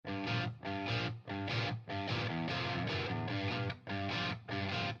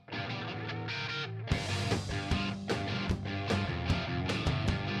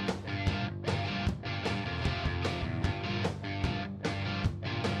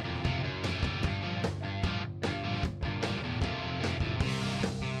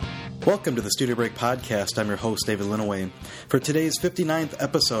Welcome to the Studio Break Podcast. I'm your host, David Linaway. For today's 59th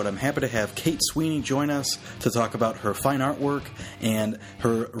episode, I'm happy to have Kate Sweeney join us to talk about her fine artwork and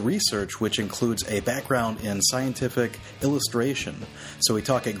her research, which includes a background in scientific illustration. So we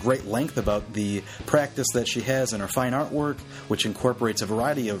talk at great length about the practice that she has in her fine artwork, which incorporates a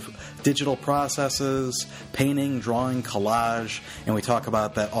variety of digital processes, painting, drawing, collage, and we talk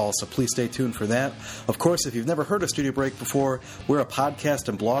about that all, so please stay tuned for that. Of course, if you've never heard of Studio Break before, we're a podcast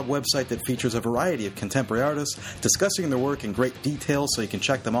and blog website that features a variety of contemporary artists discussing their work in great detail, so you can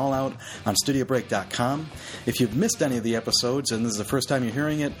check them all out on studiobreak.com. If you've missed any of the episodes and this is the first time you're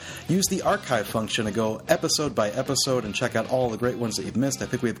hearing it, use the archive function to go episode by episode and check out all the great ones that you've missed. I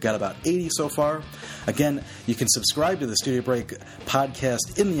think we've got about 80 so far. Again, you can subscribe to the Studio Break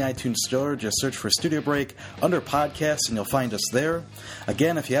podcast in the iTunes Store. Just search for Studio Break under podcasts and you'll find us there.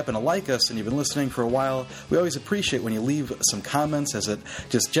 Again, if you happen to like us and you've been listening for a while, we always appreciate when you leave some comments, as it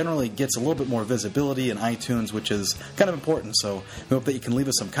just generally gets a little bit more visibility in iTunes, which is kind of important. So we hope that you can leave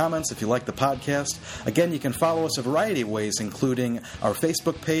us some comments if you like the podcast. Again, you can follow us a variety of ways, including our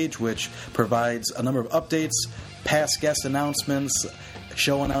Facebook page, which provides a number of updates, past guest announcements,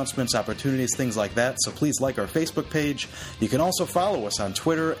 show announcements, opportunities, things like that. So please like our Facebook page. You can also follow us on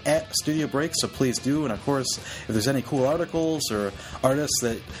Twitter at Studio Break, so please do. And of course, if there's any cool articles or artists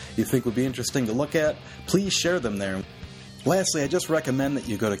that you think would be interesting to look at, please share them there. Lastly, I just recommend that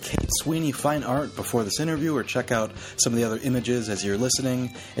you go to Kate Sweeney Fine Art before this interview, or check out some of the other images as you're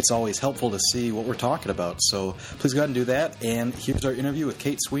listening. It's always helpful to see what we're talking about. So please go ahead and do that. And here's our interview with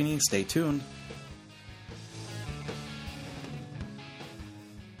Kate Sweeney. Stay tuned.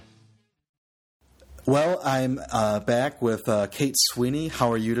 Well, I'm back with Kate Sweeney.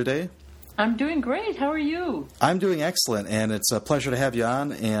 How are you today? I'm doing great. How are you? I'm doing excellent, and it's a pleasure to have you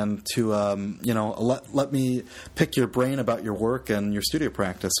on and to let me pick your brain about your work and your studio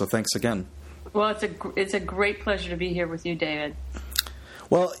practice. So thanks again. Well, it's a great pleasure to be here with you, David.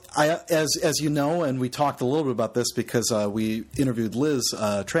 Well, as you know, and we talked a little bit about this because we interviewed Liz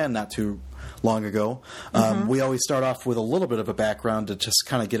Tran not too long ago. We always start off with a little bit of a background to just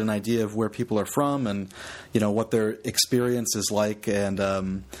kind of get an idea of where people are from and, what their experience is like and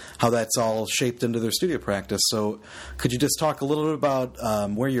how that's all shaped into their studio practice. So could you just talk a little bit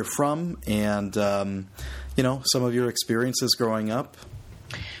about where you're from and, some of your experiences growing up?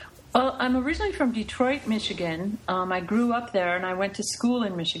 Well, I'm originally from Detroit, Michigan. I grew up there, and I went to school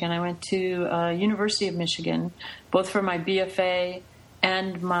in Michigan. I went to University of Michigan, both for my BFA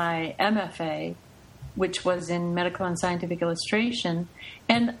and my MFA, which was in medical and scientific illustration.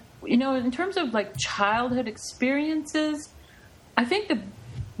 And, in terms of like childhood experiences, I think the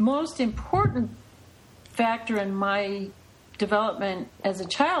most important factor in my development as a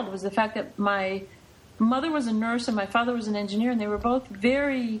child was the fact that my mother was a nurse and my father was an engineer, and they were both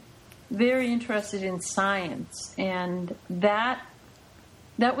very, very interested in science. And that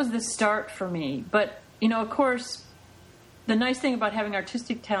was the start for me. But, of course, the nice thing about having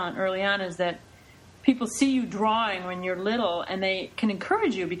artistic talent early on is that people see you drawing when you're little, and they can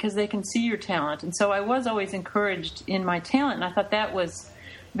encourage you because they can see your talent. And so I was always encouraged in my talent, and I thought that was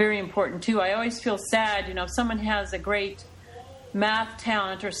very important too. I always feel sad, if someone has a great math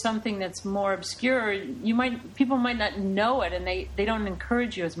talent or something that's more obscure, people might not know it, and they don't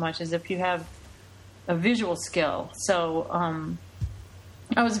encourage you as much as if you have a visual skill. So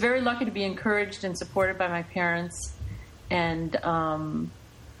I was very lucky to be encouraged and supported by my parents. And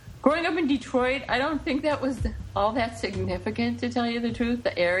growing up in Detroit, I don't think that was all that significant, to tell you the truth,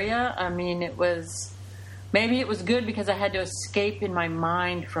 the area. I mean, maybe it was good because I had to escape in my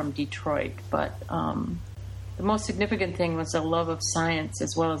mind from Detroit. But the most significant thing was a love of science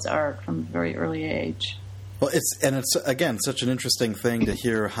as well as art from a very early age. Well, it's again such an interesting thing to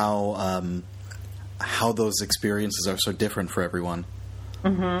hear how those experiences are so different for everyone.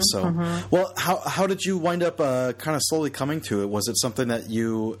 Well, how did you wind up kind of slowly coming to it? Was it something that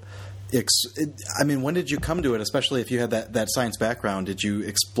you, when did you come to it, especially if you had that science background? Did you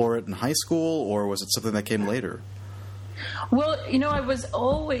explore it in high school, or was it something that came later? Well, I was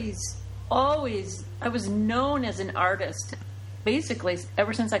always, I was known as an artist, basically,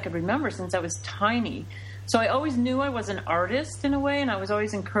 ever since I could remember, since I was tiny. So I always knew I was an artist in a way, and I was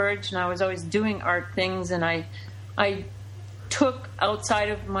always encouraged, and I was always doing art things, and I took outside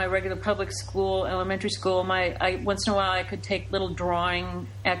of my regular public school, elementary school, once in a while I could take little drawing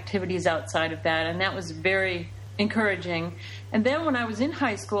activities outside of that, and that was very encouraging. And then when I was in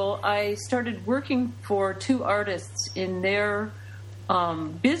high school, I started working for two artists in their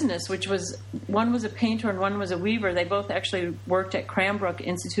business, which was, one was a painter and one was a weaver. They both actually worked at Cranbrook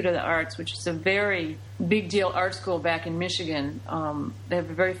Institute of the Arts, which is a very big deal art school back in Michigan. They have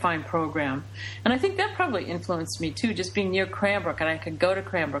a very fine program. And I think that probably influenced me too, just being near Cranbrook, and I could go to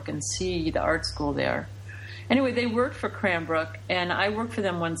Cranbrook and see the art school there. Anyway, they worked for Cranbrook, and I worked for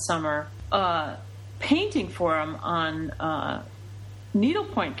them one summer, painting for them on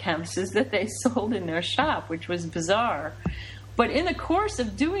needlepoint canvases that they sold in their shop, which was bizarre. But in the course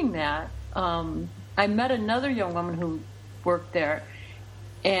of doing that, I met another young woman who worked there,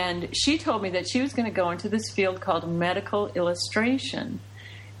 and she told me that she was going to go into this field called medical illustration.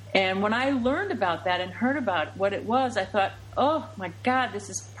 And when I learned about that and heard about what it was, I thought, oh my God, this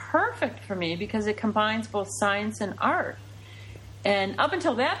is perfect for me because it combines both science and art. And up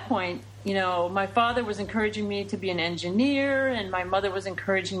until that point, you know, my father was encouraging me to be an engineer, and my mother was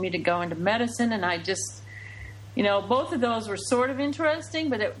encouraging me to go into medicine, and I just, you know, both of those were sort of interesting,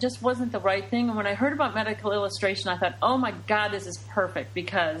 but it just wasn't the right thing. And when I heard about medical illustration, I thought, oh my God, this is perfect,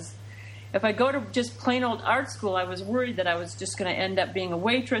 because if I go to just plain old art school, I was worried that I was just going to end up being a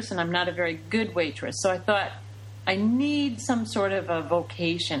waitress, and I'm not a very good waitress. So I thought, I need some sort of a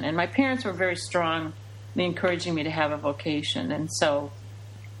vocation. And my parents were very strongly encouraging me to have a vocation. And so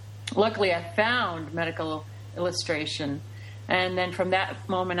luckily I found medical illustration. And then from that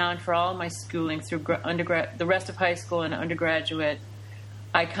moment on, for all my schooling through undergrad, the rest of high school and undergraduate,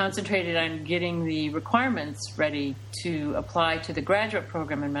 I concentrated on getting the requirements ready to apply to the graduate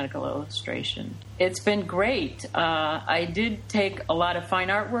program in medical illustration. It's been great. I did take a lot of fine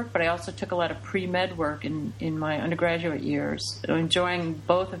art work, but I also took a lot of pre-med work in my undergraduate years, enjoying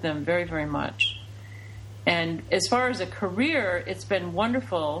both of them very, very much. And as far as a career, it's been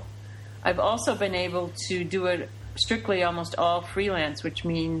wonderful. I've also been able to do it strictly almost all freelance, which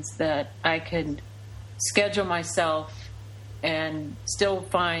means that I could schedule myself and still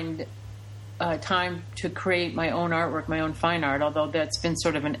find time to create my own artwork, my own fine art, although that's been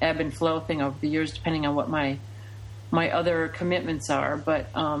sort of an ebb and flow thing over the years, depending on what my other commitments are. But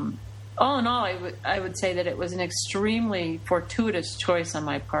all in all, I would say that it was an extremely fortuitous choice on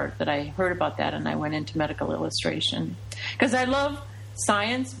my part that I heard about that and I went into medical illustration. Because I love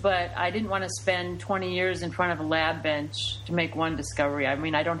science, but I didn't want to spend 20 years in front of a lab bench to make one discovery. I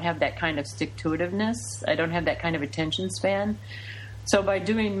mean, I don't have that kind of stick-to-itiveness. I don't have that kind of attention span. So by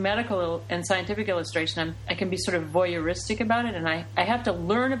doing medical and scientific illustration, I can be sort of voyeuristic about it, and I have to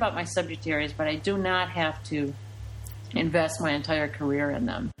learn about my subject areas, but I do not have to invest my entire career in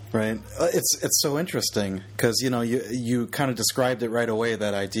them. Right. It's so interesting because, you know, you kind of described it right away,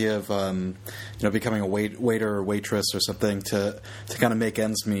 that idea of, you know, becoming a waiter or waitress or something to kind of make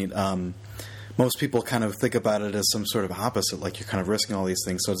ends meet. Most people kind of think about it as some sort of opposite, like you're kind of risking all these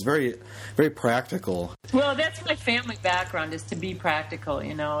things. So it's very, very practical. Well, that's my family background, is to be practical,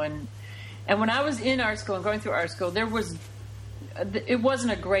 you know. And when I was in art school and going through art school, it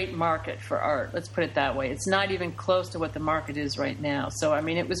wasn't a great market for art, let's put it that way. It's not even close to what the market is right now. So, I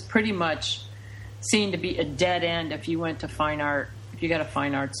mean, it was pretty much seen to be a dead end if you went to fine art, if you got a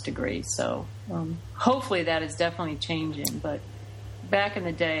fine arts degree. So hopefully that is definitely changing, but back in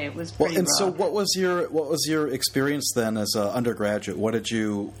the day it was pretty rough. So what was your experience then as an undergraduate? What did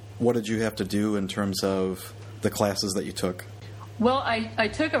you have to do in terms of the classes that you took? Well, I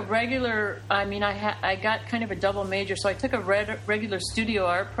took a regular, I got kind of a double major, so I took a regular studio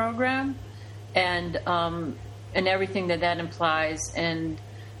art program and everything that implies. And,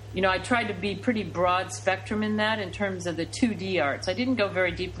 you know, I tried to be pretty broad spectrum in that in terms of the 2D arts. I didn't go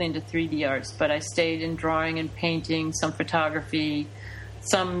very deeply into 3D arts, but I stayed in drawing and painting, some photography,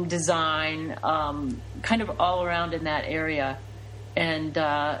 some design, kind of all around in that area. And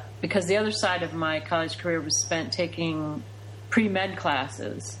because the other side of my college career was spent taking pre-med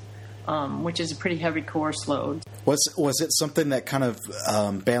classes, which is a pretty heavy course load. Was it something that kind of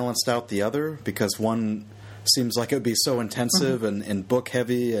balanced out the other? Because one seems like it would be so intensive and book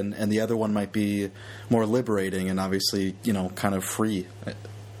heavy, and the other one might be more liberating and obviously, you know, kind of free.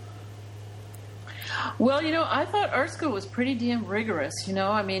 Well, you know, I thought art school was pretty damn rigorous, you know.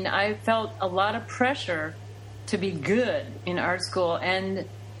 I mean, I felt a lot of pressure to be good in art school, and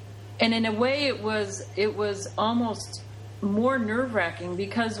in a way it was almost more nerve-wracking,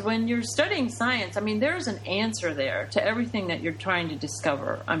 because when you're studying science, I mean, there's an answer there to everything that you're trying to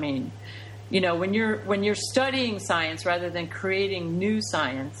discover. I mean, you know, when you're studying science rather than creating new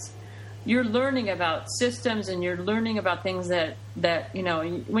science, you're learning about systems and you're learning about things that you know,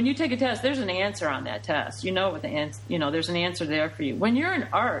 when you take a test, there's an answer on that test. You know what the answer, you know, there's an answer there for you. When you're in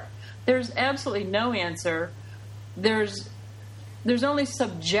art, there's absolutely no answer. There's only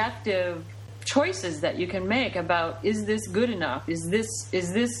subjective choices that you can make about, is this good enough? Is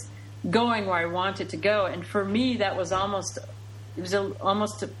this going where I want it to go? And for me, that was almost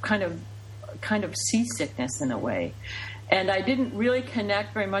a kind of seasickness in a way. And I didn't really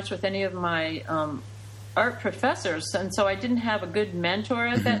connect very much with any of my art professors, and so I didn't have a good mentor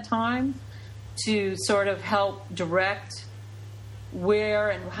at that time to sort of help direct where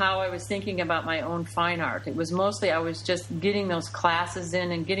and how I was thinking about my own fine art. It was mostly I was just getting those classes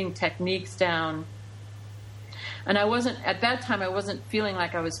in and getting techniques down. And I wasn't feeling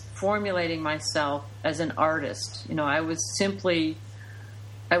like I was formulating myself as an artist. I was simply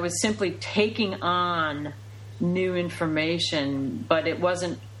taking on new information, but it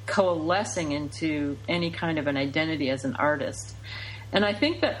wasn't coalescing into any kind of an identity as an artist. And I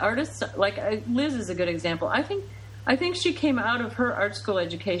think that artists, like Liz is a good example. I think she came out of her art school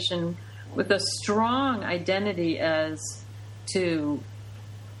education with a strong identity as to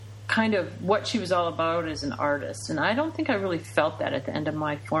kind of what she was all about as an artist. And I don't think I really felt that at the end of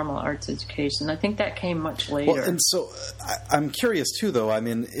my formal arts education. I think that came much later. Well, and so I'm curious too, though. I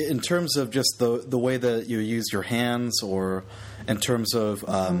mean, in terms of just the way that you use your hands, or in terms of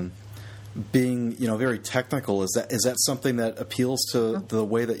being, very technical, is that something that appeals to the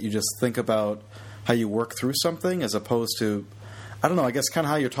way that you just think about how you work through something, as opposed to, I don't know, I guess kind of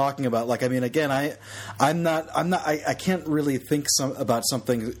how you're talking about, like, I mean, again, I can't really think about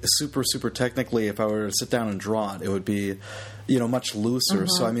something super, super technically. If I were to sit down and draw it, it would be, much looser.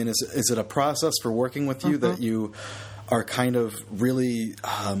 So, I mean, is it a process for working with you that you are kind of really,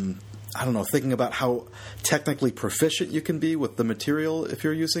 I don't know, thinking about how technically proficient you can be with the material if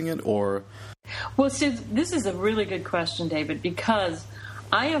you're using it, or? Well, see, this is a really good question, David, because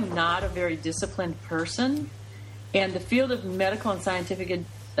I am not a very disciplined person. And the field of medical and scientific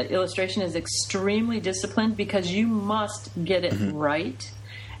illustration is extremely disciplined because you must get it right.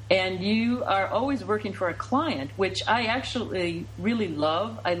 And you are always working for a client, which I actually really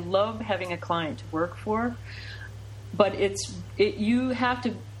love. I love having a client to work for. But you have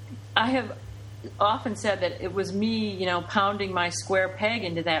to, I have often said that it was me, pounding my square peg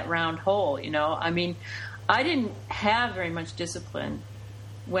into that round hole, I mean, I didn't have very much discipline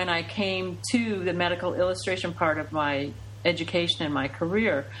when I came to the medical illustration part of my education and my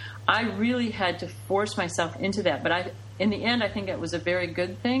career. I really had to force myself into that. But in the end, I think it was a very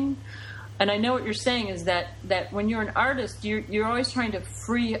good thing. And I know what you're saying is that when you're an artist, you're always trying to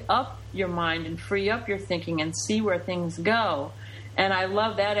free up your mind and free up your thinking and see where things go. And I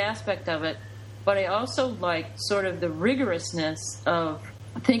love that aspect of it. But I also like sort of the rigorousness of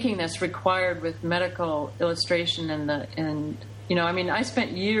thinking that's required with medical illustration I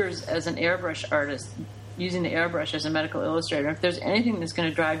spent years as an airbrush artist, using the airbrush as a medical illustrator. If there's anything that's going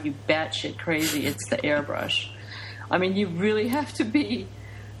to drive you batshit crazy, it's the airbrush. I mean, you really have to be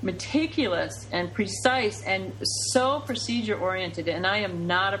meticulous and precise and so procedure-oriented. And I am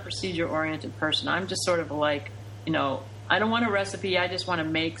not a procedure-oriented person. I'm just sort of like, I don't want a recipe. I just want to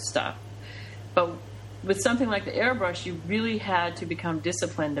make stuff. But with something like the airbrush, you really had to become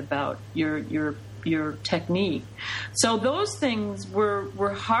disciplined about your technique. So those things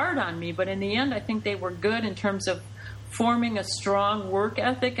were hard on me, but in the end, I think they were good in terms of forming a strong work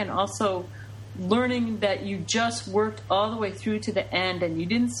ethic and also learning that you just worked all the way through to the end and you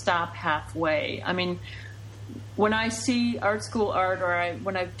didn't stop halfway. I mean, when I see art school art or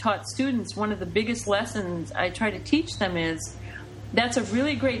when I've taught students, one of the biggest lessons I try to teach them is that's a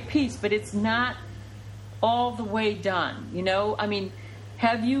really great piece, but it's not all the way done. I mean,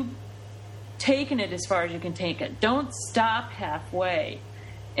 have you taken it as far as you can take it? Don't stop halfway.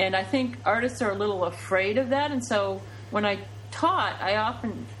 And I think artists are a little afraid of that. And so when I taught, I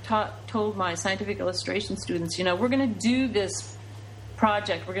often told my scientific illustration students, we're going to do this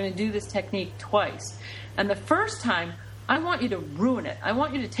project, we're going to do this technique twice. And the first time, I want you to ruin it. I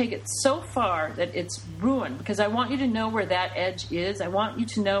want you to take it so far that it's ruined, because I want you to know where that edge is. I want you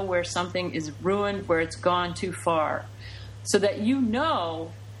to know where something is ruined, where it's gone too far, so that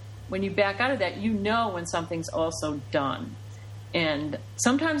when you back out of that, when something's also done. And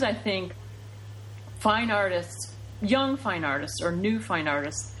sometimes I think fine artists, young fine artists or new fine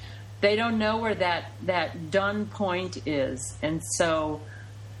artists, they don't know where that done point is. And so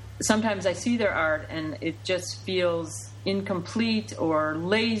sometimes I see their art and it just feels incomplete or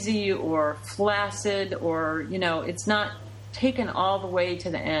lazy or flaccid, or, it's not taken all the way to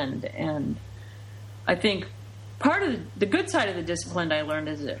the end. And I think part of the good side of the discipline I learned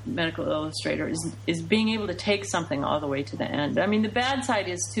as a medical illustrator is being able to take something all the way to the end. I mean, the bad side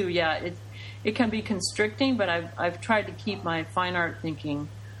is too, it can be constricting, but I've tried to keep my fine art thinking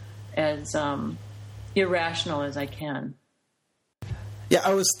as irrational as I can. Yeah,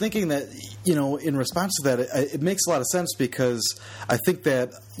 I was thinking that, in response to that, it makes a lot of sense because I think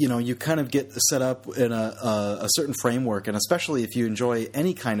that, you kind of get set up in a certain framework, and especially if you enjoy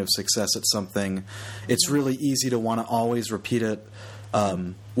any kind of success at something, it's really easy to want to always repeat it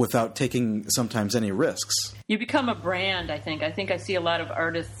without taking sometimes any risks. You become a brand, I think. I think I see a lot of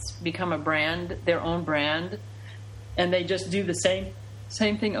artists become a brand, their own brand, and they just do the same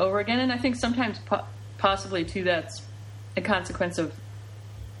thing over again. And I think sometimes possibly, too, that's a consequence of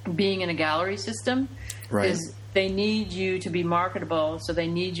being in a gallery system. Right. Is they need you to be marketable, so they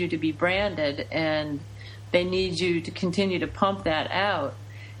need you to be branded, and they need you to continue to pump that out.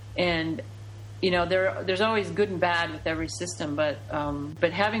 And there's always good and bad with every system, but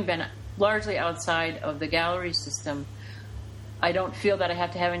having been largely outside of the gallery system, I don't feel that I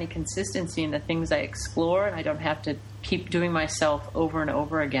have to have any consistency in the things I explore, and I don't have to keep doing myself over and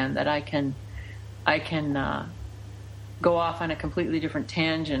over again. That I can go off on a completely different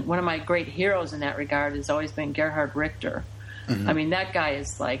tangent. One of my great heroes in that regard has always been Gerhard Richter. Mm-hmm. I mean, that guy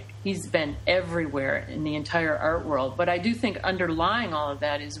is he's been everywhere in the entire art world. But I do think underlying all of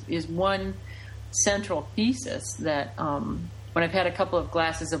that is one central thesis that when I've had a couple of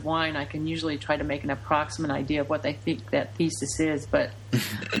glasses of wine, I can usually try to make an approximate idea of what I think that thesis is. But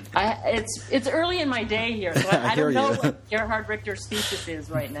it's early in my day here, so I don't know what Gerhard Richter's thesis is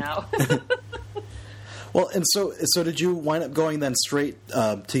right now. Well, and so did you wind up going then straight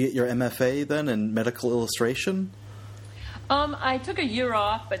to get your MFA then in medical illustration? I took a year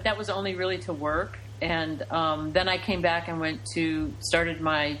off, but that was only really to work. And then I came back and started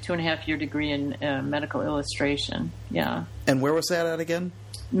my 2.5-year degree in medical illustration. Yeah. And where was that at again?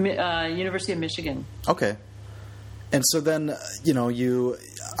 University of Michigan. Okay. And so then,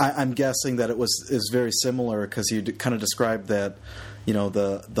 I'm guessing that it is very similar because you kind of described that,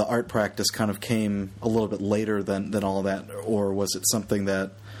 the art practice kind of came a little bit later than all that, or was it something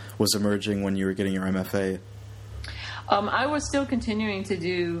that was emerging when you were getting your MFA? I was still continuing to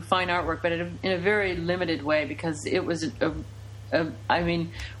do fine artwork, but in a very limited way because it was,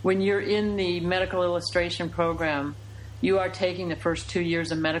 when you're in the medical illustration program, you are taking the first 2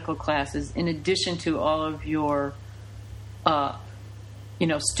 years of medical classes in addition to all of your,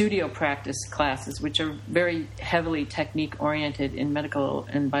 studio practice classes, which are very heavily technique-oriented in medical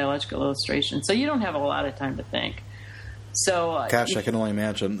and biological illustration. So you don't have a lot of time to think. So, gosh, I can only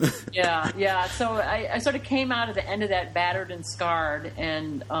imagine. Yeah. So I sort of came out at the end of that battered and scarred,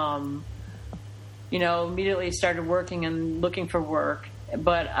 and immediately started working and looking for work.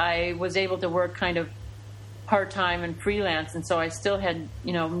 But I was able to work kind of part-time and freelance, and so I still had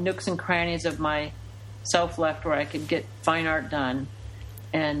nooks and crannies of myself left where I could get fine art done.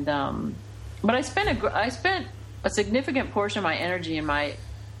 And but I spent a significant portion of my energy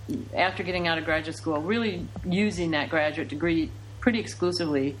after getting out of graduate school, really using that graduate degree pretty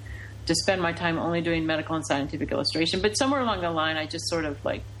exclusively to spend my time only doing medical and scientific illustration. But somewhere along the line, I just sort of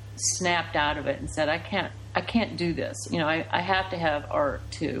snapped out of it and said, I can't do this. I have to have art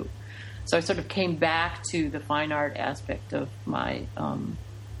too. So I sort of came back to the fine art aspect of my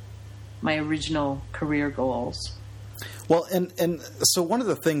my original career goals. Well, and so one of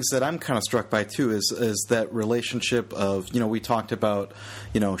the things that I'm kind of struck by too is that relationship of we talked about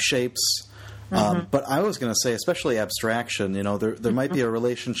shapes, but I was going to say especially abstraction. There might be a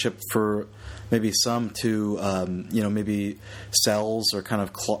relationship for maybe some to maybe cells or kind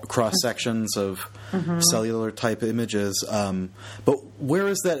of cross sections of cellular type images. But where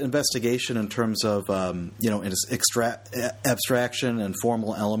is that investigation in terms of abstraction and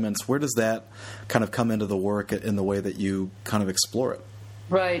formal elements? Where does that kind of come into the work in the way that you kind of explore it?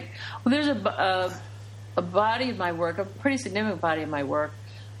 Right. Well, there's a body of my work, a pretty significant body of my work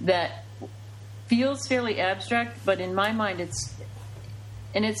that feels fairly abstract, but in my mind it's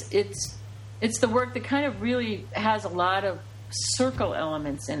the work that kind of really has a lot of circle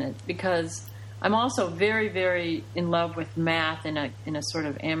elements in it, because I'm also very, very in love with math in a sort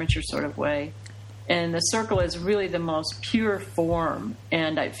of amateur sort of way. And the circle is really the most pure form,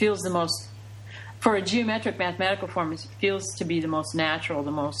 and it feels the most, for a geometric mathematical form, it feels to be the most natural,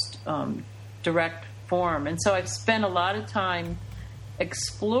 the most direct form. And so I've spent a lot of time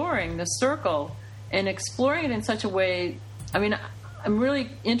exploring the circle and exploring it in such a way. I'm really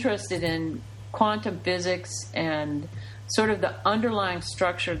interested in quantum physics and sort of the underlying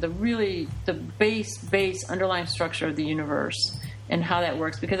structure, the base underlying structure of the universe and how that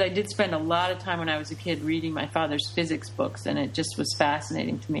works. Because I did spend a lot of time when I was a kid reading my father's physics books, and it just was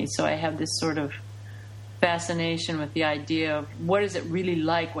fascinating to me. So I have this sort of fascination with the idea of what is it really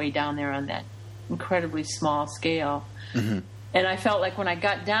like way down there on that incredibly small scale. Mm-hmm. And I felt like when I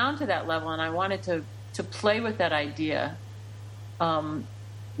got down to that level and I wanted to play with that idea,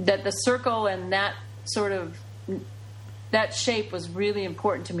 that the circle and that sort of that shape was really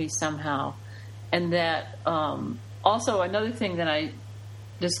important to me somehow, and that also another thing that I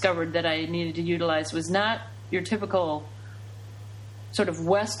discovered that I needed to utilize was not your typical sort of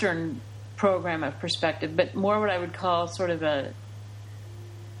Western program of perspective, but more what I would call sort of the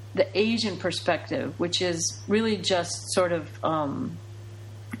Asian perspective, which is really just sort of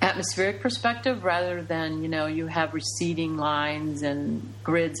atmospheric perspective rather than, you have receding lines and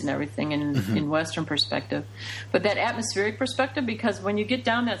grids and everything in Western perspective. But that atmospheric perspective, because when you get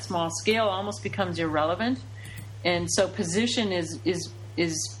down that small scale, it almost becomes irrelevant. And so position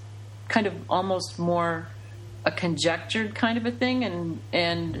is kind of almost more a conjectured kind of a thing.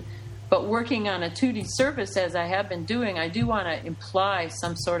 But working on a 2D surface, as I have been doing, I do want to imply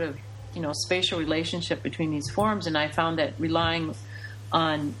some sort of, spatial relationship between these forms. And I found that relying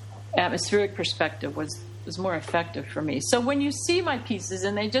on atmospheric perspective was more effective for me. So when you see my pieces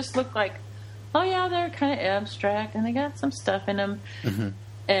and they just look like, oh yeah, they're kind of abstract and they got some stuff in them. Mm-hmm.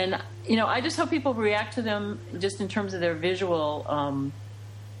 And, I just hope people react to them just in terms of their visual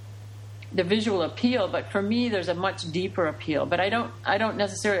appeal. But for me, there's a much deeper appeal. But I don't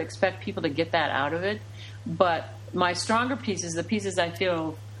necessarily expect people to get that out of it. But my stronger pieces, the pieces I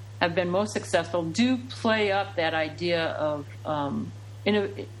feel have been most successful, do play up that idea of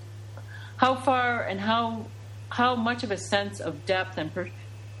how far and how much of a sense of depth and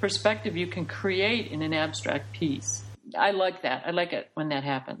perspective you can create in an abstract piece. I like that. I like it when that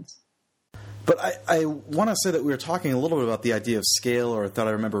happens. But I want to say that we were talking a little bit about the idea of scale, or I thought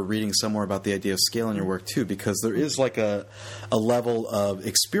I remember reading somewhere about the idea of scale in your work too, because there is like a level of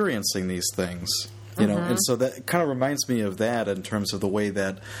experiencing these things. And so that kind of reminds me of that in terms of the way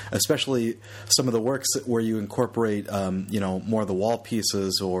that, especially some of the works where you incorporate, more of the wall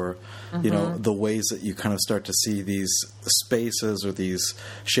pieces or, the ways that you kind of start to see these spaces or these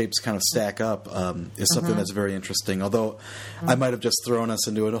shapes kind of stack up is something that's very interesting. Although I might have just thrown us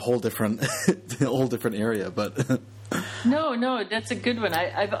into a whole different area, but. No, that's a good one.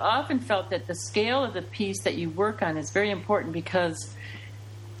 I've often felt that the scale of the piece that you work on is very important because.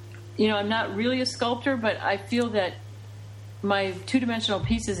 I'm not really a sculptor, but I feel that my two-dimensional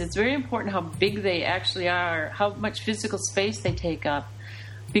pieces, it's very important how big they actually are, how much physical space they take up.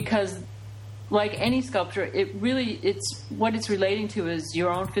 Because like any sculpture, it's what it's relating to is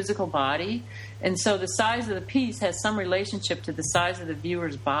your own physical body. And so the size of the piece has some relationship to the size of the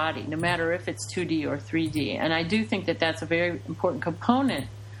viewer's body, no matter if it's 2D or 3D. And I do think that that's a very important component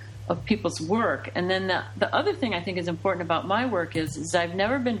of people's work. And then the other thing I think is important about my work is I've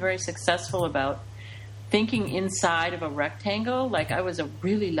never been very successful about thinking inside of a rectangle. Like I was a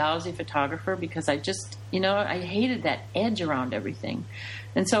really lousy photographer because I just, I hated that edge around everything.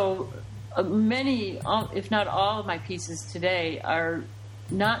 And so many, if not all of my pieces today are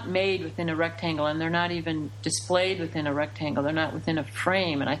not made within a rectangle, and they're not even displayed within a rectangle. They're not within a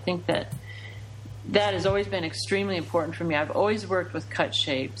frame. And I think that has always been extremely important for me. I've always worked with cut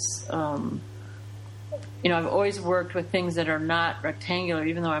shapes. I've always worked with things that are not rectangular,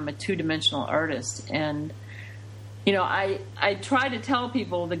 even though I'm a two-dimensional artist. And, I try to tell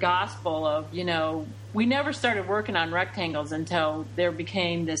people the gospel of, we never started working on rectangles until there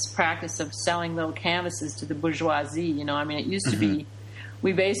became this practice of selling little canvases to the bourgeoisie. It used to be,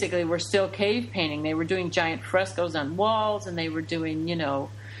 we basically were still cave painting. They were doing giant frescoes on walls, and they were doing,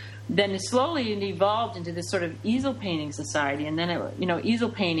 then slowly it evolved into this sort of easel painting society, and then easel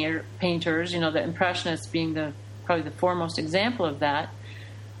painters, the Impressionists being probably the foremost example of that,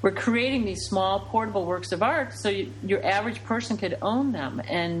 were creating these small portable works of art so your average person could own them.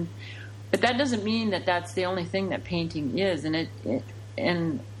 But that doesn't mean that that's the only thing that painting is,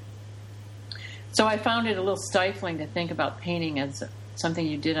 and so I found it a little stifling to think about painting as something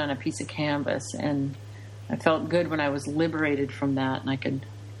you did on a piece of canvas, and I felt good when I was liberated from that, and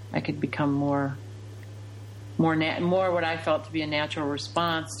I could become more what I felt to be a natural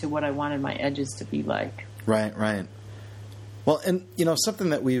response to what I wanted my edges to be like. Right. Well, and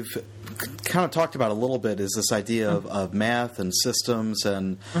something that we've kind of talked about a little bit is this idea of math and systems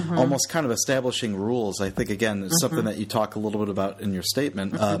and almost kind of establishing rules. I think again it's something that you talk a little bit about in your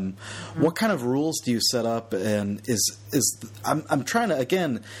statement. What kind of rules do you set up? And I'm trying to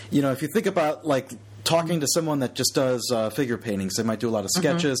again, if you think about like talking to someone that just does figure paintings, they might do a lot of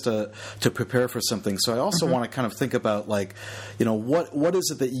sketches to prepare for something. So I also want to kind of think about like, what is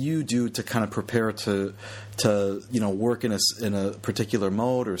it that you do to kind of prepare to work in a particular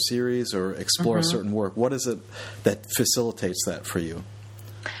mode or series or explore a certain work? What is it that facilitates that for you?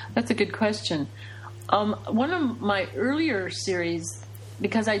 That's a good question. One of my earlier series,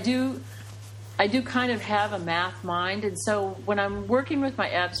 because I I do kind of have a math mind, and so when I'm working with my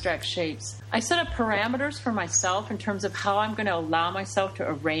abstract shapes, I set up parameters for myself in terms of how I'm going to allow myself to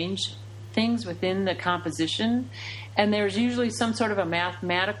arrange things within the composition. And there's usually some sort of a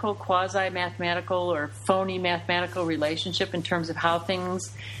mathematical, quasi-mathematical, or phony mathematical relationship in terms of how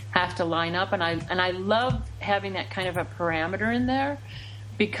things have to line up. And I love having that kind of a parameter in there,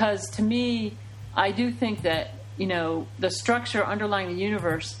 because to me, I do think that, you know, the structure underlying the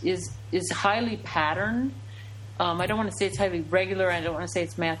universe is highly patterned. I don't want to say it's highly regular, and I don't want to say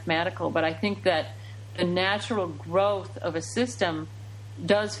it's mathematical, but I think that the natural growth of a system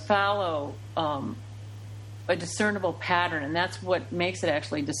does follow a discernible pattern, and that's what makes it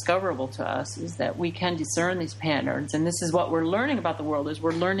actually discoverable to us, is that we can discern these patterns. And this is what we're learning about the world, is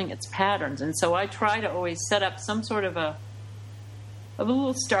we're learning its patterns. And so I try to always set up some sort of a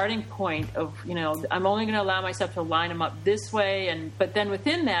little starting point of, you know, I'm only going to allow myself to line them up this way, but then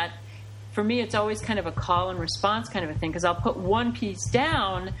within that, for me, it's always kind of a call and response kind of a thing, because I'll put one piece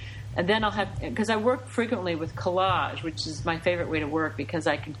down, and then I'll have, because I work frequently with collage, which is my favorite way to work, because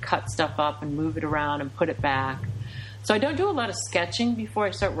I can cut stuff up and move it around and put it back. So I don't do a lot of sketching before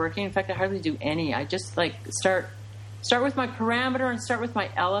I start working. In fact, I hardly do any. I just like start with my parameter and start with my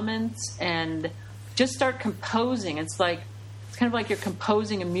elements and just start composing. It's kind of like you're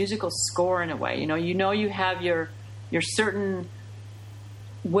composing a musical score in a way. You know you have your certain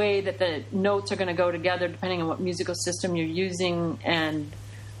way that the notes are going to go together depending on what musical system you're using. And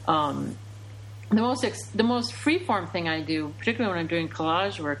the most freeform thing I do, particularly when I'm doing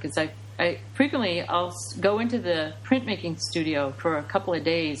collage work, is I'll go into the printmaking studio for a couple of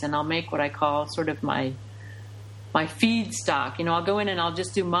days, and I'll make what I call sort of my feedstock. You know, I'll go in and I'll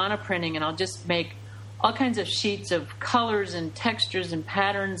just do monoprinting, and I'll just make all kinds of sheets of colors and textures and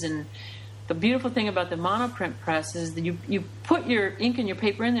patterns. And the beautiful thing about the monoprint press is that you put your ink and your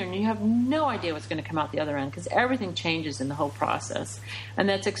paper in there, and you have no idea what's going to come out the other end, because everything changes in the whole process. And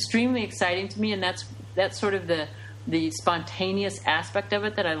that's extremely exciting to me, and that's sort of the spontaneous aspect of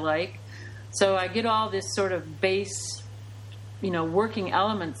it that I like. So I get all this sort of base, you know, working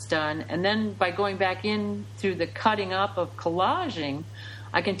elements done, and then by going back in through the cutting up of collaging,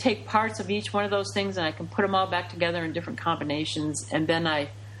 I can take parts of each one of those things and I can put them all back together in different combinations, and then I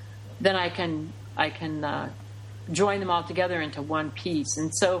can join them all together into one piece.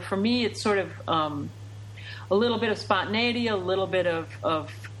 And so for me, it's sort of a little bit of spontaneity, a little bit of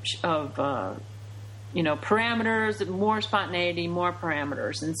you know, parameters, more spontaneity, more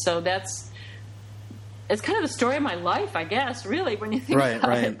parameters. And so it's kind of the story of my life, I guess, really, when you think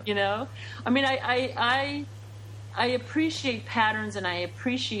about it, you know? I mean, I appreciate patterns, and I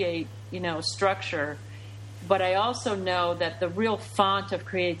appreciate, you know, structure, but I also know that the real font of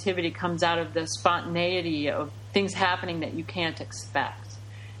creativity comes out of the spontaneity of things happening that you can't expect.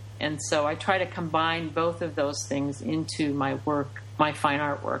 And so I try to combine both of those things into my work, my fine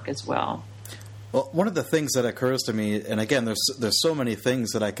art work as well. Well, one of the things that occurs to me, and again, there's so many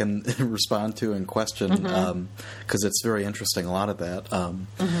things that I can respond to and question, because it's very interesting, a lot of that,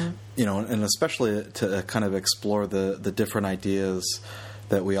 you know, and especially to kind of explore the different ideas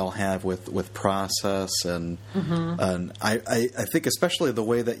that we all have with process, and I think especially the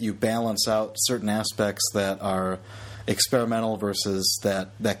way that you balance out certain aspects that are experimental versus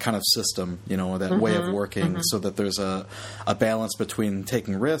that kind of system, you know, that way of working, so that there's a balance between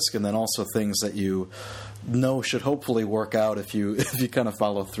taking risk and then also things that you know should hopefully work out if you kind of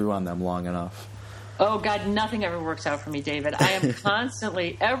follow through on them long enough. Oh, God, nothing ever works out for me, David. I am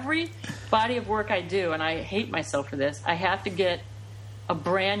constantly, every body of work I do, and I hate myself for this, I have to get a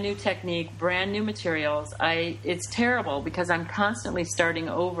brand new technique, brand new materials. It's terrible because I'm constantly starting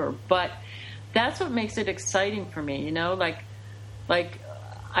over, but that's what makes it exciting for me, you know, like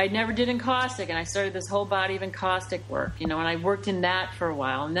I never did encaustic, and I started this whole body of encaustic work, you know, and I worked in that for a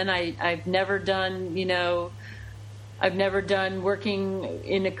while. And then I've never done, you know, working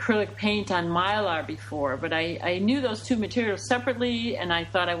in acrylic paint on Mylar before, but I knew those two materials separately, and I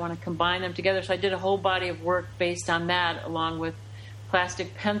thought I want to combine them together. So I did a whole body of work based on that, along with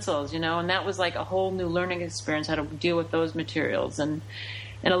plastic pencils, you know, and that was like a whole new learning experience, how to deal with those materials. And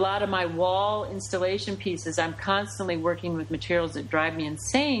a lot of my wall installation pieces, I'm constantly working with materials that drive me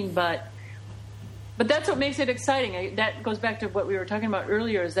insane, but that's what makes it exciting. That goes back to what we were talking about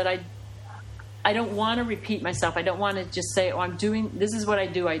earlier, is that I don't want to repeat myself. I don't want to just say, this is what I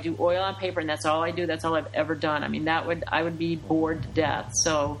do. I do oil on paper, and that's all I do. That's all I've ever done. I mean, I would be bored to death.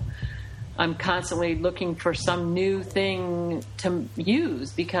 So I'm constantly looking for some new thing to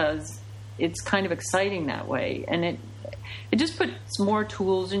use, because it's kind of exciting that way. And it just puts more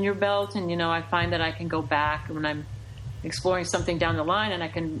tools in your belt. And, you know, I find that I can go back when I'm exploring something down the line, and I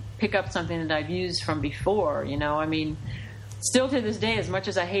can pick up something that I've used from before. I mean, still to this day, as much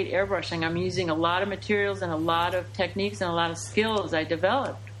as I hate airbrushing, I'm using a lot of materials and a lot of techniques and a lot of skills I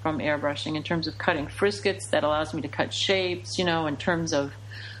developed from airbrushing in terms of cutting frisquets that allows me to cut shapes, in terms of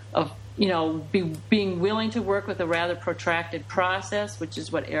being willing to work with a rather protracted process, which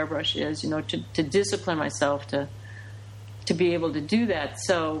is what airbrush is, to discipline myself to be able to do that.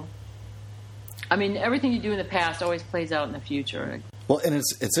 So, I mean, everything you do in the past always plays out in the future. Well, and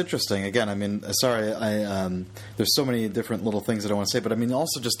it's interesting. Again, I mean, sorry, there's so many different little things that I want to say, but I mean,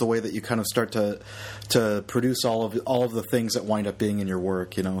 also just the way that you kind of start to produce all of the things that wind up being in your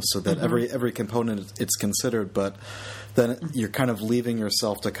work, so that every component it's considered, but then you're kind of leaving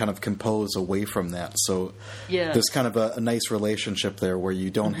yourself to kind of compose away from that. So there's kind of a nice relationship there where you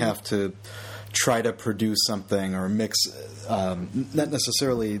don't have to try to produce something or mix, not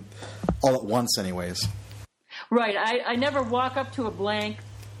necessarily all at once, anyways. Right. I never walk up to a blank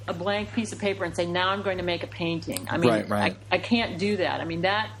piece of paper and say, now I'm going to make a painting. I mean, right. I can't do that. I mean,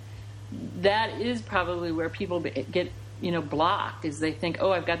 that is probably where people get, blocked, is they think,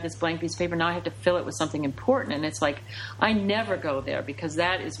 oh, I've got this blank piece of paper, now I have to fill it with something important. And it's like, I never go there because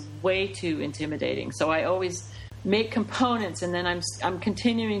that is way too intimidating. So I always make components, and then I'm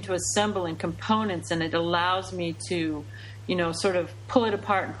continuing to assemble in components, and it allows me to sort of pull it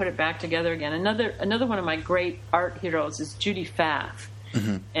apart and put it back together again. Another one of my great art heroes is Judy Pfaff.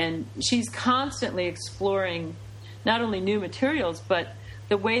 And she's constantly exploring not only new materials, but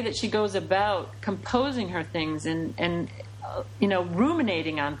the way that she goes about composing her things and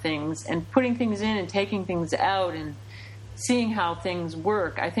ruminating on things and putting things in and taking things out and seeing how things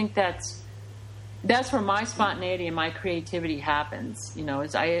work. I think that's where my spontaneity and my creativity happens,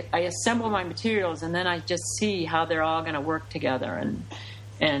 is I assemble my materials and then I just see how they're all going to work together.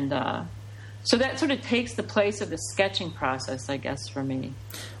 And so that sort of takes the place of the sketching process, I guess, for me.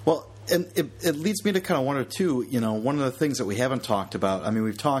 Well, and it leads me to kind of wonder, too, one of the things that we haven't talked about, I mean,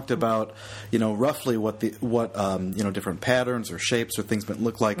 we've talked about, roughly what different patterns or shapes or things might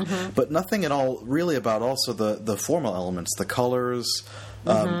look like, but nothing at all really about also the formal elements, the colors.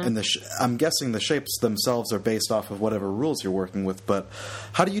 And I'm guessing the shapes themselves are based off of whatever rules you're working with, but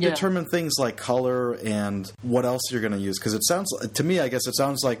how do you determine things like color and what else you're going to use? Because it sounds, to me, I guess it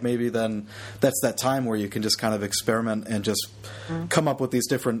sounds like maybe then that's that time where you can just kind of experiment and just come up with these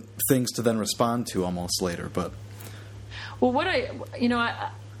different things to then respond to almost later. But well, what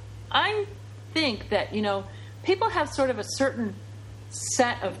I think that, people have sort of a certain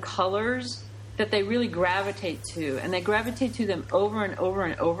set of colors that they really gravitate to, and they gravitate to them over and over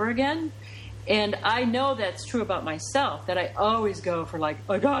and over again. And I know that's true about myself, that I always go for, like,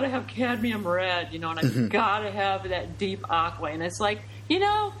 I gotta have cadmium red, and I gotta have that deep aqua. And it's like,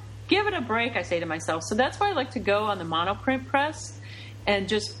 give it a break, I say to myself. So that's why I like to go on the monoprint press and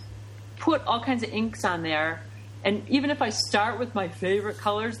just put all kinds of inks on there. And even if I start with my favorite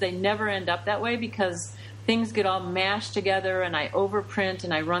colors, they never end up that way because things get all mashed together and I overprint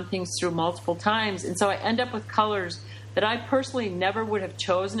and I run things through multiple times. And so I end up with colors that I personally never would have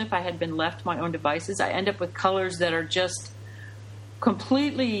chosen if I had been left my own devices. I end up with colors that are just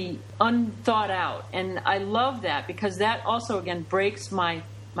completely unthought out. And I love that because that also, again, breaks my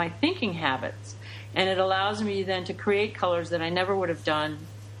thinking habits. And it allows me then to create colors that I never would have done,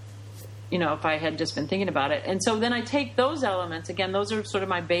 if I had just been thinking about it. And so then I take those elements, again, those are sort of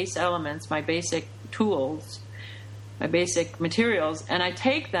my base elements, my basic tools, my basic materials, and I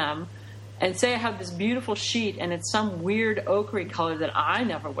take them and say I have this beautiful sheet and it's some weird ochre color that I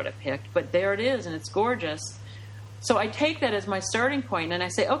never would have picked, but there it is and it's gorgeous. So I take that as my starting point and I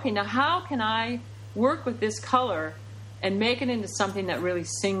say, okay, now how can I work with this color and make it into something that really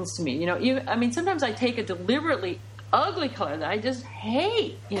sings to me? Sometimes I take a deliberately ugly color that I just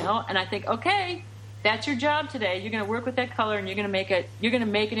hate, and I think, okay, that's your job today. You're going to work with that color, and you're going to make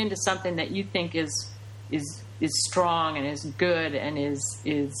it into something that you think is strong and is good and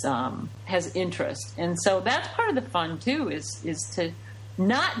has interest. And so that's part of the fun too, is to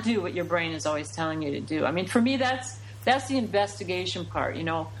not do what your brain is always telling you to do. I mean, for me, that's the investigation part.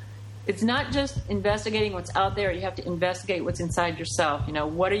 It's not just investigating what's out there. You have to investigate what's inside yourself.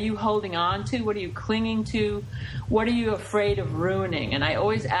 What are you holding on to? What are you clinging to? What are you afraid of ruining? And I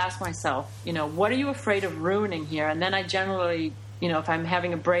always ask myself, what are you afraid of ruining here? And then I generally, if I'm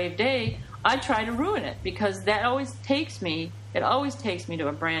having a brave day, I try to ruin it because that always takes me to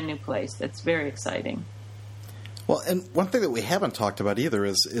a brand new place. That's very exciting. Well, and one thing that we haven't talked about either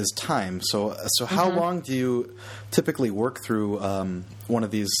is time. So how long do you typically work through one of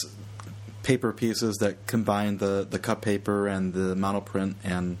these paper pieces that combine the cut paper and the monoprint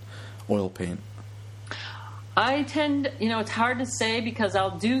and oil paint? I tend, it's hard to say because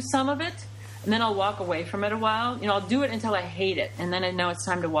I'll do some of it and then I'll walk away from it a while. I'll do it until I hate it, and then I know it's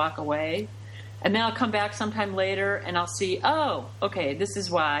time to walk away. And then I'll come back sometime later and I'll see, oh, okay, this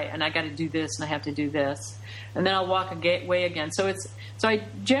is why, and I got to do this and I have to do this. And then I'll walk away again. So I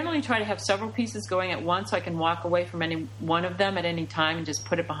generally try to have several pieces going at once so I can walk away from any one of them at any time and just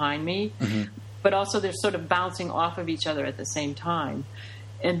put it behind me. Mm-hmm. But also they're sort of bouncing off of each other at the same time.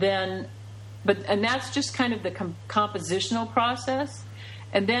 And that's just kind of the compositional process.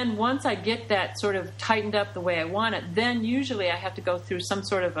 And then once I get that sort of tightened up the way I want it, then usually I have to go through some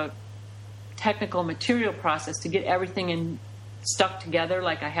sort of a technical material process to get everything stuck together.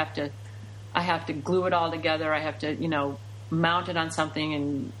 Like I have to glue it all together. I have to, mount it on something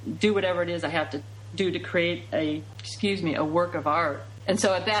and do whatever it is I have to do to create a work of art. And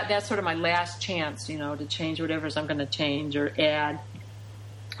so that's sort of my last chance, to change whatever I'm going to change or add.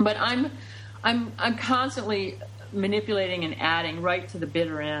 But I'm constantly manipulating and adding right to the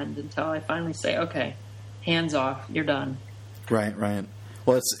bitter end until I finally say, okay, hands off, you're done. Right.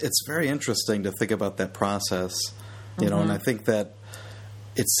 Well, it's very interesting to think about that process, mm-hmm. And I think that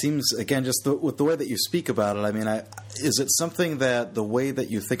it seems, again, just with the way that you speak about it, I mean, is it something that the way that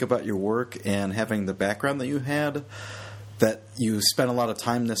you think about your work and having the background that you had, that you spend a lot of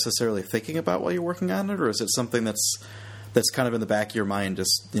time necessarily thinking about while you're working on it, or is it something that's kind of in the back of your mind,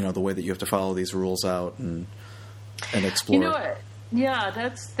 just, the way that you have to follow these rules out and explore? Yeah,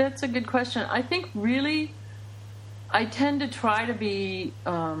 that's a good question. I think really I tend to try to be,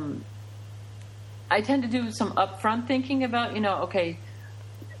 I tend to do some upfront thinking about, okay,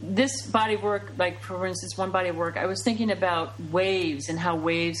 this body of work, like for instance, one body of work, I was thinking about waves and how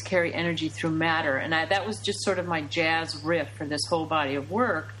waves carry energy through matter. And that was just sort of my jazz riff for this whole body of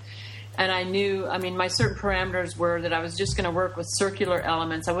work. And I knew, my certain parameters were that I was just going to work with circular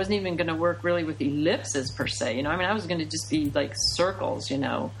elements. I wasn't even going to work really with ellipses per se. I was going to just be like circles,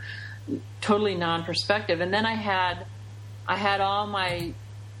 totally non-perspective. And then I had all my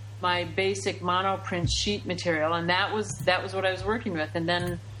basic monoprint sheet material, and that was what I was working with. And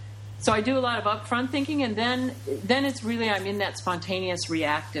then, so I do a lot of upfront thinking, and then it's really, I'm in that spontaneous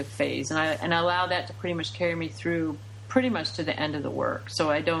reactive phase, and I allow that to pretty much carry me through pretty much to the end of the work. So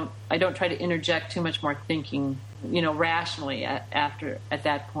I don't try to interject too much more thinking, rationally at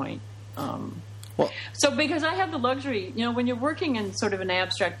that point. So because I have the luxury, when you're working in sort of an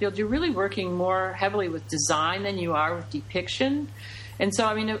abstract field, you're really working more heavily with design than you are with depiction. And so,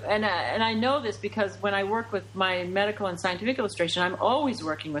 and I know this because when I work with my medical and scientific illustration, I'm always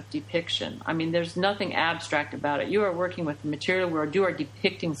working with depiction. There's nothing abstract about it. You are working with material where you are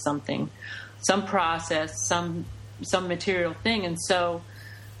depicting something, some process, some material thing. And so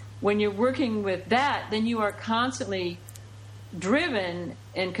when you're working with that, then you are constantly driven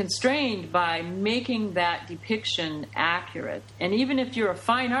and constrained by making that depiction accurate. And even if you're a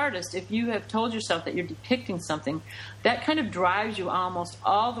fine artist, if you have told yourself that you're depicting something, that kind of drives you almost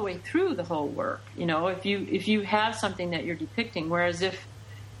all the way through the whole work. If you have something that you're depicting, whereas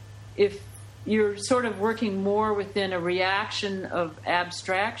if you're sort of working more within a reaction of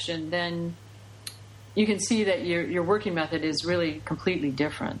abstraction, then you can see that your working method is really completely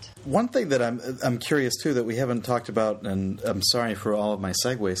different. One thing that I'm curious too that we haven't talked about, and I'm sorry for all of my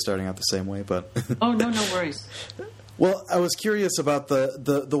segues starting out the same way, but oh no worries. Well, I was curious about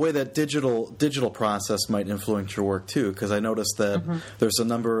the way that digital process might influence your work too, because I noticed that mm-hmm. there's a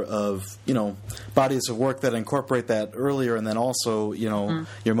number of bodies of work that incorporate that earlier, and then also mm-hmm.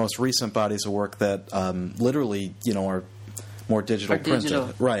 your most recent bodies of work that literally are more digital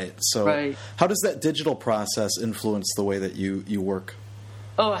printed. Right. So How does that digital process influence the way that you work?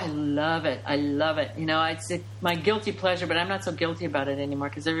 Oh, I love it. It's my guilty pleasure, but I'm not so guilty about it anymore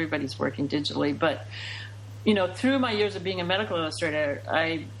because everybody's working digitally. But, through my years of being a medical illustrator,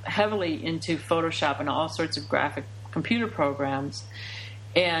 I'm heavily into Photoshop and all sorts of graphic computer programs.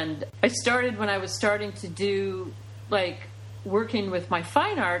 And I started when I was starting to do, working with my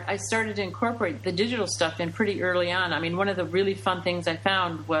fine art, I started to incorporate the digital stuff in pretty early on. One of the really fun things I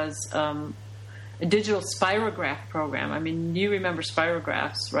found was a digital spirograph program. You remember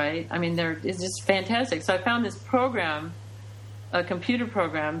spirographs, right? It's just fantastic. So I found this program, a computer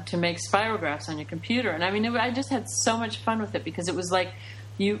program, to make spirographs on your computer. And I just had so much fun with it because it was like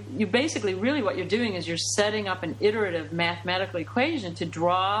you basically, really what you're doing is you're setting up an iterative mathematical equation to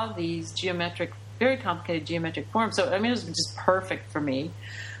draw these very complicated geometric forms. So, it was just perfect for me.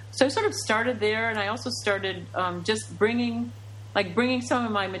 So I sort of started there, and I also started just bringing some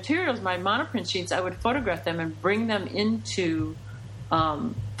of my materials, my monoprint sheets, I would photograph them and bring them into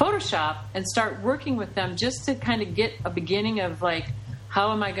Photoshop and start working with them just to kind of get a beginning of,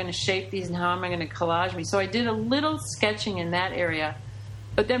 how am I going to shape these and how am I going to collage me? So I did a little sketching in that area.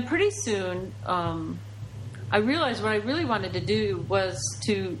 But then pretty soon, I realized what I really wanted to do was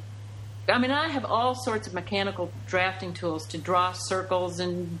I have all sorts of mechanical drafting tools to draw circles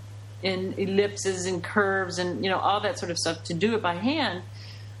and ellipses and curves and, all that sort of stuff to do it by hand.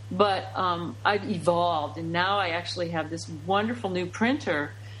 But I've evolved, and now I actually have this wonderful new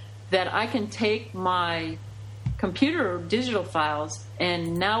printer that I can take my computer digital files,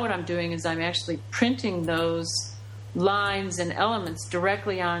 and now what I'm doing is I'm actually printing those lines and elements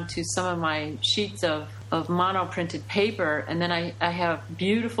directly onto some of my sheets of mono-printed paper, and then I have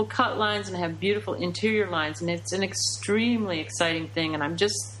beautiful cut lines and I have beautiful interior lines, and it's an extremely exciting thing, and I'm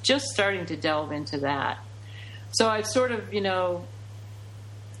just starting to delve into that. So I've sort of,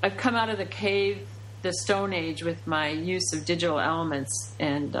 I've come out of the Stone Age with my use of digital elements,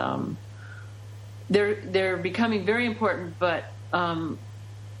 and they're becoming very important, but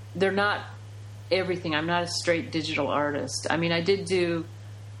they're not everything. I'm not a straight digital artist. I mean, I did do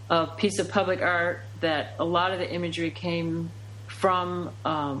a piece of public art that a lot of the imagery came from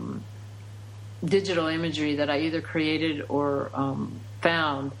digital imagery that I either created or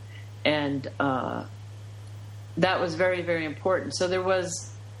found, and that was very, very important. So there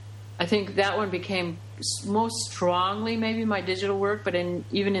was, I think that one became most strongly maybe my digital work, but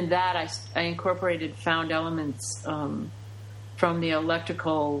even in that I incorporated found elements from the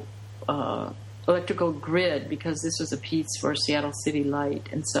electrical grid, because this was a piece for Seattle City Light,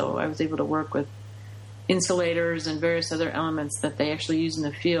 and so I was able to work with insulators and various other elements that they actually use in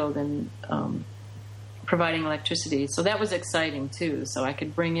the field and providing electricity. So that was exciting too. So I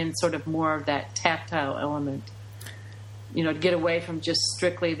could bring in sort of more of that tactile element, to get away from just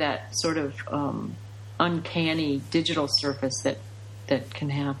strictly that sort of uncanny digital surface that can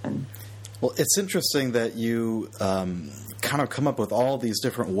happen. Well, it's interesting that you kind of come up with all these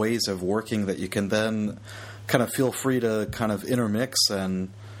different ways of working that you can then kind of feel free to kind of intermix and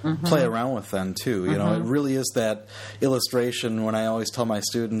play around with them too. It really is that illustration. When I always tell my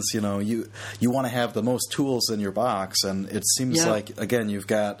students, you want to have the most tools in your box, and it seems like, again, you've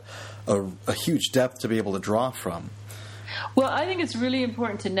got a huge depth to be able to draw from. Well, I think it's really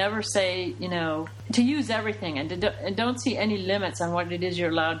important to never say, to use everything, and don't see any limits on what it is you're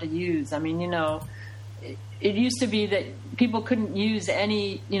allowed to use. I mean, it used to be that people couldn't use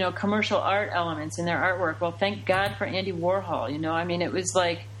any, commercial art elements in their artwork. Well, thank God for Andy Warhol. I mean, it was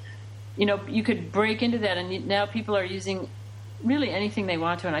like, you could break into that, and now people are using really anything they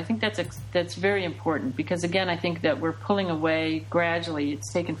want to, and I think that's very important, because again, I think that we're pulling away gradually.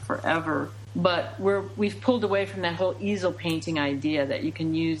 It's taken forever, but we've pulled away from that whole easel painting idea that you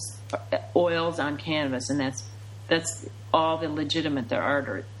can use oils on canvas, and that's all the legitimate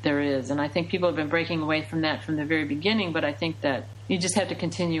there is. And I think people have been breaking away from that from the very beginning, but I think that you just have to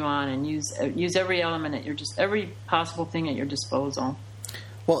continue on and use every element every possible thing at your disposal.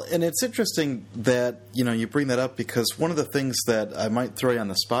 Well, and it's interesting that, you bring that up, because one of the things that I might throw you on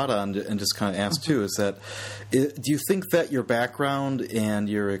the spot on and just kind of ask too is that, do you think that your background and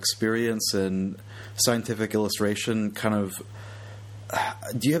your experience in scientific illustration kind of,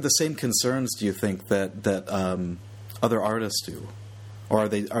 do you have the same concerns, do you think, that other artists do? Or are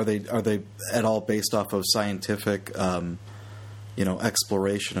they at all based off of scientific,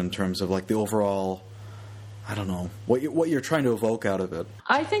 exploration in terms of like the overall, I don't know, what you're trying to evoke out of it?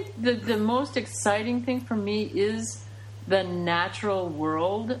 I think the most exciting thing for me is the natural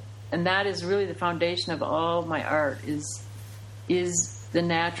world, and that is really the foundation of all my art is the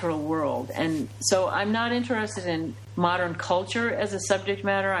natural world. And so I'm not interested in modern culture as a subject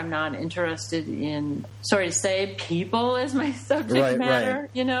matter. I'm not interested in, sorry to say, people as my subject matter.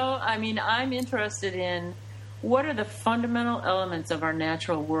 Right. I mean, I'm interested in what are the fundamental elements of our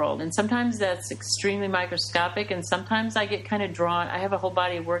natural world? And sometimes that's extremely microscopic, and sometimes I get kind of drawn. I have a whole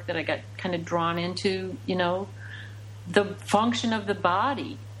body of work that I got kind of drawn into, the function of the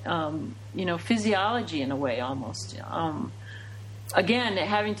body, physiology in a way almost. Again,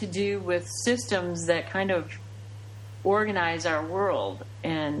 having to do with systems that kind of organize our world.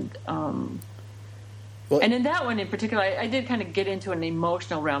 And and in that one in particular, I did kind of get into an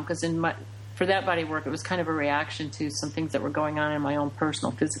emotional realm, because for that body of work, it was kind of a reaction to some things that were going on in my own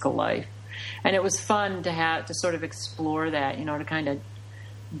personal physical life. And it was fun to sort of explore that, to kind of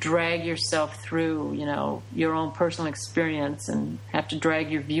drag yourself through, your own personal experience and have to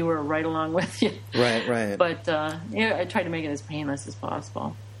drag your viewer right along with you. Right. But, I tried to make it as painless as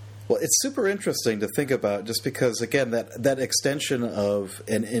possible. Well, it's super interesting to think about, just because, again, that extension of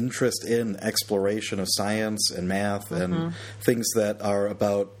an interest in exploration of science and math and things that are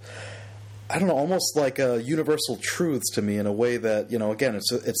about, I don't know, almost like universal truths to me in a way that, again,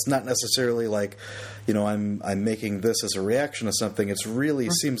 it's not necessarily like, I'm making this as a reaction to something. It's really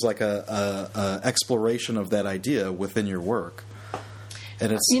seems like a exploration of that idea within your work,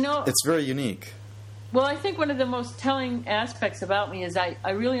 and it's very unique. Well, I think one of the most telling aspects about me is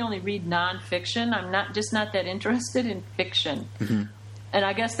I really only read nonfiction. I'm not that interested in fiction. Mm-hmm. And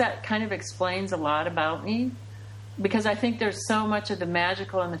I guess that kind of explains a lot about me, because I think there's so much of the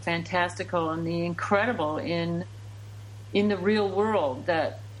magical and the fantastical and the incredible in the real world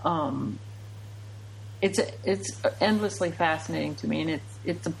that it's endlessly fascinating to me, and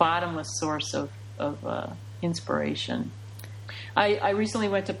it's a bottomless source of inspiration. I recently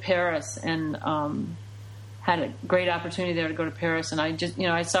went to Paris and had a great opportunity there to go to Paris, and I just,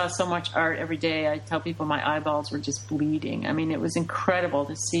 I saw so much art every day. I tell people my eyeballs were just bleeding. I mean, it was incredible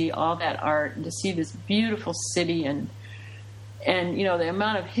to see all that art and to see this beautiful city and the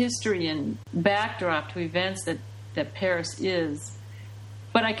amount of history and backdrop to events that Paris is.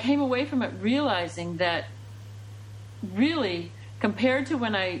 But I came away from it realizing that really, compared to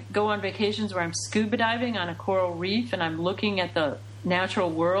when I go on vacations where I'm scuba diving on a coral reef and I'm looking at the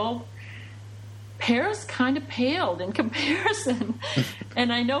natural world, Paris kind of paled in comparison.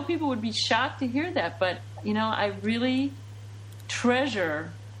 And I know people would be shocked to hear that, but, I really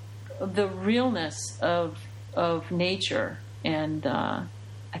treasure the realness of nature. And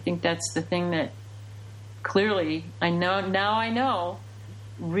I think that's the thing that clearly I know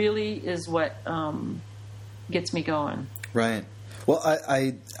really is what gets me going. Right. Well,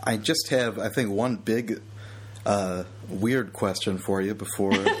 I just have, I think, one big weird question for you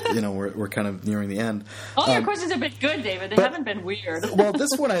before we're kind of nearing the end. All your questions have been good, David. They haven't been weird. Well, this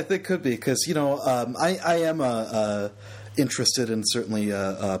one I think could be, because I am interested in certainly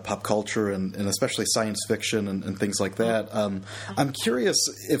pop culture and especially science fiction and things like that. I'm curious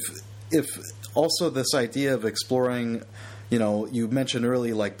if also this idea of exploring, you mentioned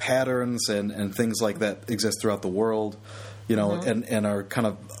earlier, like patterns and things like that exist throughout the world, and are kind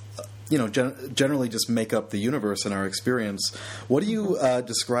of generally just make up the universe in our experience. What do you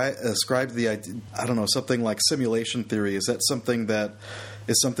ascribe to the idea? I don't know, something like simulation theory. Is that something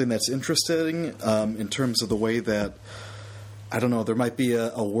that's interesting in terms of the way that, I don't know, there might be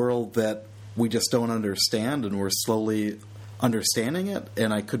a world that we just don't understand and we're slowly understanding it,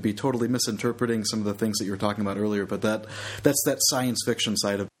 and I could be totally misinterpreting some of the things that you were talking about earlier, but that's that science fiction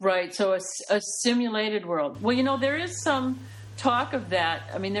side of it. Right, so a simulated world. Well, there is some talk of that.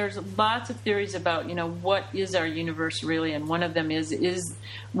 I mean, there's lots of theories about, what is our universe really, and one of them is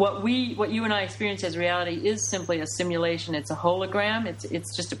what you and I experience as reality is simply a simulation. It's a hologram.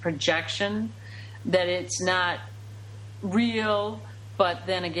 It's just a projection, that it's not real. But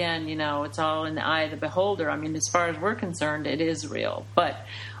then again, it's all in the eye of the beholder. I mean, as far as we're concerned, it is real. But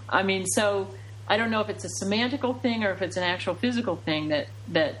I mean, so I don't know if it's a semantical thing or if it's an actual physical thing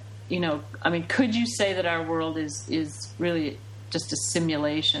that I mean, could you say that our world is really just a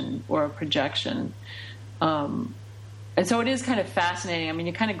simulation or a projection? And so it is kind of fascinating. I mean,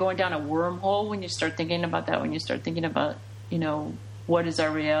 you're kind of going down a wormhole when you start thinking about that, when you start thinking about, what is our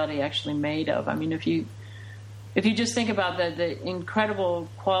reality actually made of? I mean, if you just think about the incredible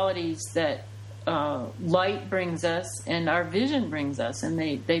qualities that light brings us and our vision brings us, and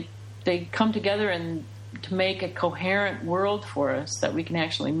they come together and to make a coherent world for us that we can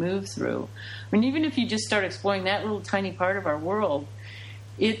actually move through. I mean, even if you just start exploring that little tiny part of our world,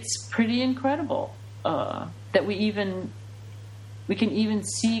 it's pretty incredible that we can even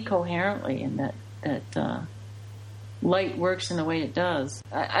see coherently, and that light works in the way it does.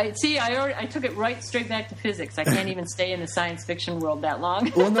 I took it right straight back to physics. I can't even stay in the science fiction world that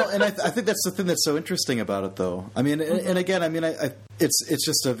long. Well, no, and I think that's the thing that's so interesting about it, though. I mean, and again, I mean, it's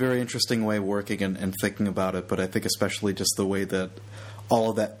just a very interesting way of working and thinking about it. But I think especially just the way that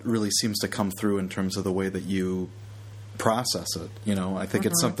all of that really seems to come through in terms of the way that you process it. I think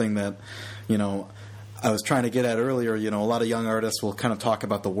it's something that, I was trying to get at earlier, a lot of young artists will kind of talk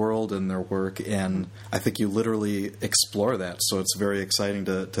about the world in their work, and I think you literally explore that, so it's very exciting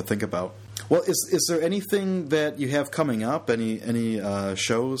to think about. Well, is there anything that you have coming up, any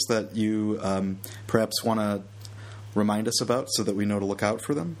shows that you perhaps want to remind us about so that we know to look out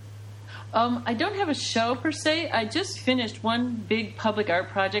for them? I don't have a show per se. I just finished one big public art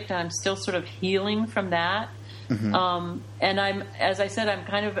project, and I'm still sort of healing from that. Mm-hmm. And as I said, I'm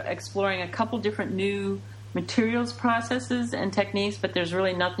kind of exploring a couple different new materials processes and techniques, but there's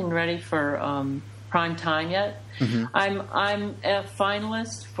really nothing ready for prime time yet. Mm-hmm. I'm a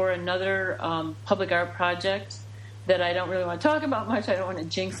finalist for another public art project that I don't really want to talk about much. I don't want to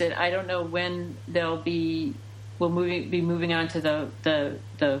jinx it. I don't know when they'll be we'll be moving on to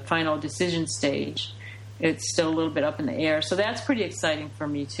the final decision stage. It's still a little bit up in the air, so that's pretty exciting for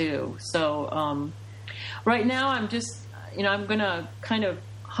me too. So right now, I'm just, I'm going to kind of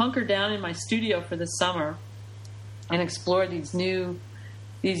hunker down in my studio for the summer and explore they're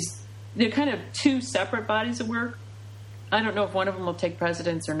kind of two separate bodies of work. I don't know if one of them will take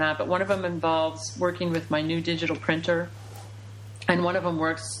precedence or not, but one of them involves working with my new digital printer, and one of them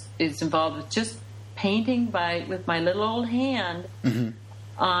is involved with just painting with my little old hand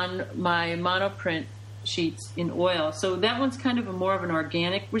on my monoprint sheets in oil. So that one's kind of more of an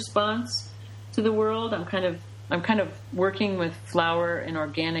organic response to the world. I'm kind of working with flower and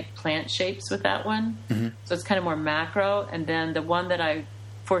organic plant shapes with that one. Mm-hmm. So it's kind of more macro. And then the one that I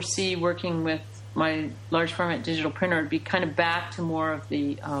foresee working with my large format digital printer would be kind of back to more of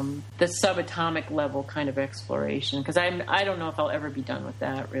the subatomic level kind of exploration, because I don't know if I'll ever be done with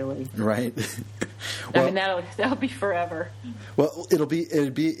that, really. Right. Well, I mean, that'll be forever. Well,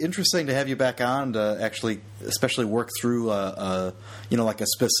 it'd be interesting to have you back on to actually, especially work through like a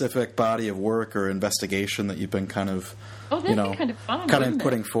specific body of work or investigation that you've been kind of that'd be kind of fun, kind of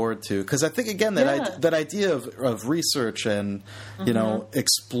putting forward to. Because I think again that idea of research and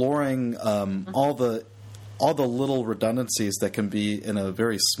exploring all the little redundancies that can be in a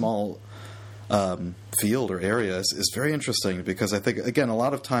very small field or area is very interesting, because I think again a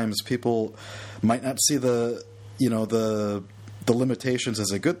lot of times people might not see the limitations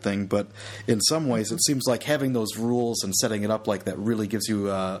as a good thing, but in some ways it seems like having those rules and setting it up like that really gives you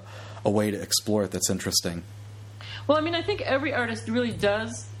a way to explore it that's interesting. Well, I mean, I think every artist really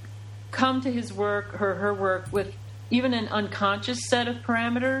does come to his work or her work with even an unconscious set of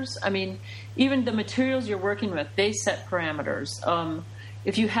parameters. I mean, even the materials you're working with, they set parameters.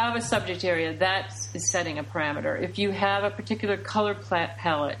 If you have a subject area, that is setting a parameter. If you have a particular color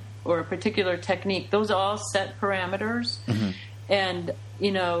palette or a particular technique, those all set parameters. Mm-hmm. And,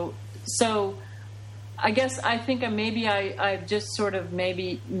 so I guess I think I've just sort of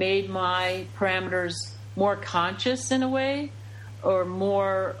maybe made my parameters more conscious in a way, or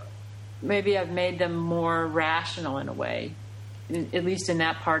more, maybe I've made them more rational in a way, at least in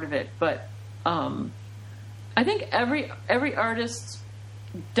that part of it. But I think every artist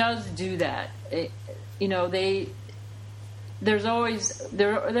does do that. There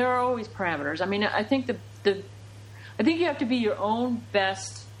are always parameters. I mean, I think I think you have to be your own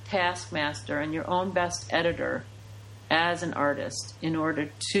best taskmaster and your own best editor as an artist in order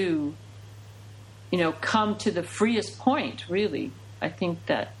to come to the freest point, really. I think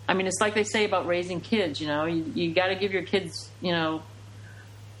that, I mean, it's like they say about raising kids, you got to give your kids,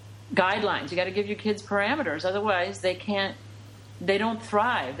 guidelines. You got to give your kids parameters. Otherwise, they don't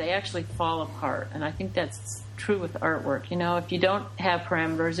thrive. They actually fall apart. And I think that's true with artwork. If you don't have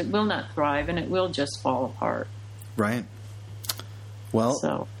parameters, it will not thrive, and it will just fall apart. Right.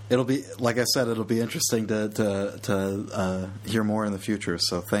 Well, it'll be, like I said, it'll be interesting to hear more in the future.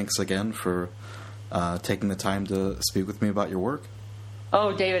 So thanks again for taking the time to speak with me about your work.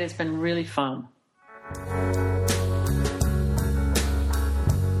 Oh, David, it's been really fun.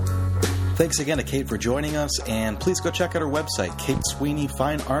 Thanks again to Kate for joining us, and please go check out her website,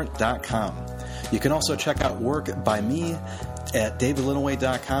 katesweeneyfineart.com. You can also check out work by me at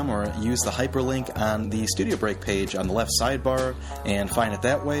davidlinaway.com, or use the hyperlink on the Studio Break page on the left sidebar and find it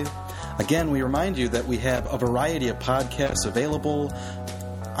that way. Again, we remind you that we have a variety of podcasts available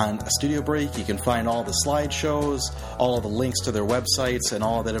on Studio Break. You can find all the slideshows, all of the links to their websites, and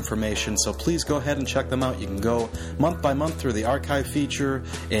all of that information. So please go ahead and check them out. You can go month by month through the archive feature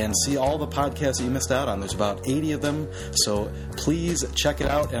and see all the podcasts that you missed out on. There's about 80 of them. So please check it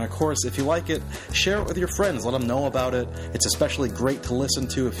out. And of course, if you like it, share it with your friends. Let them know about it. It's especially great to listen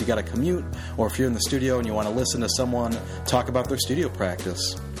to if you got a commute, or if you're in the studio and you want to listen to someone talk about their studio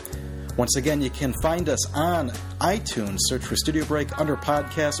practice. Once again, you can find us on iTunes. Search for Studio Break under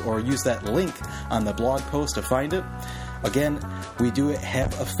podcast, or use that link on the blog post to find it. Again, we do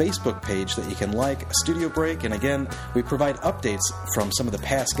have a Facebook page that you can like, Studio Break, and again, we provide updates from some of the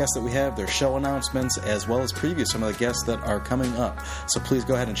past guests that we have, their show announcements, as well as preview some of the guests that are coming up. So please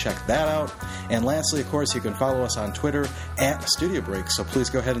go ahead and check that out. And lastly, of course, you can follow us on Twitter at Studio Break. So please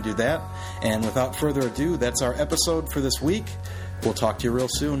go ahead and do that. And without further ado, that's our episode for this week. We'll talk to you real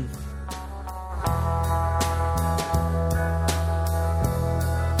soon.